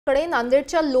कडे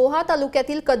नांदेडच्या लोहा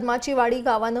तालुक्यातील कदमाची वाडी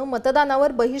गावानं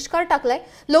मतदानावर बहिष्कार टाकलाय।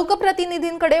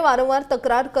 लोकप्रतिनिधींकडे वारंवार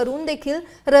तक्रार करून देखील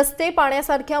रस्ते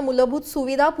पाण्यासारख्या मूलभूत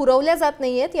सुविधा पुरवल्या जात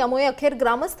नाहीयेत। यामुळे अखेर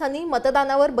ग्रामस्थांनी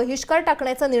मतदानावर बहिष्कार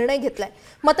टाकण्याचा निर्णय घेतलाय।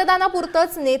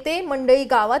 मतदानापुरतच नेते मंडळी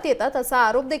गावात येतात असा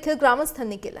आरोप देखील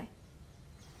ग्रामस्थांनी केलाय।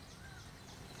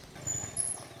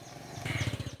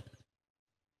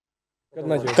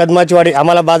 कदमाची वाडी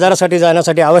आम्हाला बाजारासाठी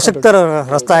जाण्यासाठी आवश्यक तर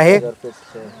रस्ता आहे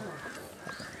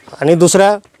आणि दुसरा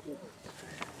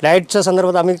लाईटच्या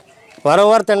संदर्भात आम्ही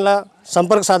वारंवार त्यांना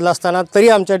संपर्क साधला असताना तरी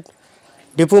आमच्या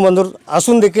डिपो मंजूर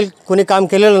असून देखील कोणी काम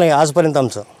केलेलं नाही आजपर्यंत।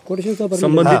 आमचं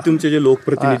संबंधित तुमचे जे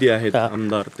लोकप्रतिनिधी आहेत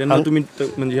आमदार त्यांना तुम्ही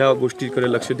म्हणजे ह्या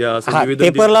गोष्टीकडे लक्ष द्या असं निवेदन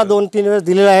पेपरला 2-3 वेळेस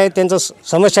दिलेलं आहे। त्यांचं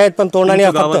समस्या आहेत पण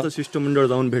तोंडाने गावाचं शिष्टमंडळ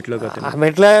जाऊन भेटलं का त्यांना?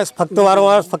 भेटलं फक्त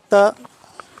वारंवार फक्त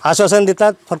आश्वासन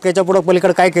देतात, फक्त याच्या पुढे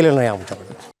पलीकडे काय केलेलं नाही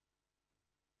आमच्याकडे।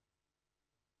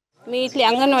 मी इथली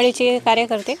अंगणवाडीची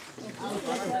कार्यकर्ते।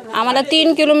 आम्हाला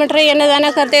 3 किलोमीटर येणं जाणं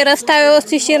करते, रस्ता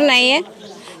व्यवस्थितशीर नाही आहे।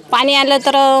 पाणी आलं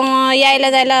तर यायला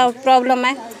जायला प्रॉब्लेम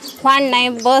आहे, वाहन नाही,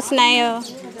 बस नाही,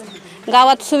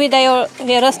 गावात सुविधा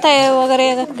हे रस्ता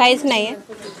वगैरे काहीच नाही आहे,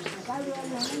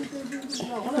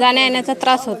 जाण्या येण्याचा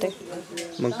त्रास होते।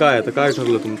 मग काय आता काय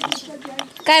ठरलं तुमचं?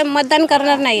 काय मतदान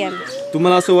करणार नाही आम्ही।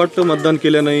 तुम्हाला असं वाटतं मतदान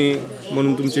केलं नाही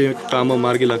म्हणून तुमचे कामं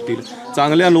मार्गी लागतील?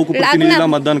 चांगल्या लोकप्रतिनिधीला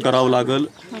मतदान करावं लागेल,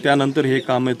 त्यानंतर हे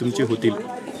कामं तुमचे होतील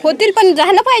पण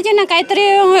झालं पाहिजे ना, काहीतरी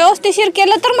व्यवस्थितशीर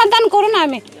केलं तर मतदान करू ना।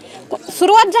 आम्ही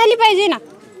सुरुवात झाली पाहिजे ना,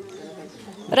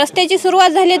 रस्त्याची सुरुवात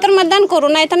झाली तर मतदान करू,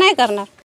 नाही तर नाही करणार।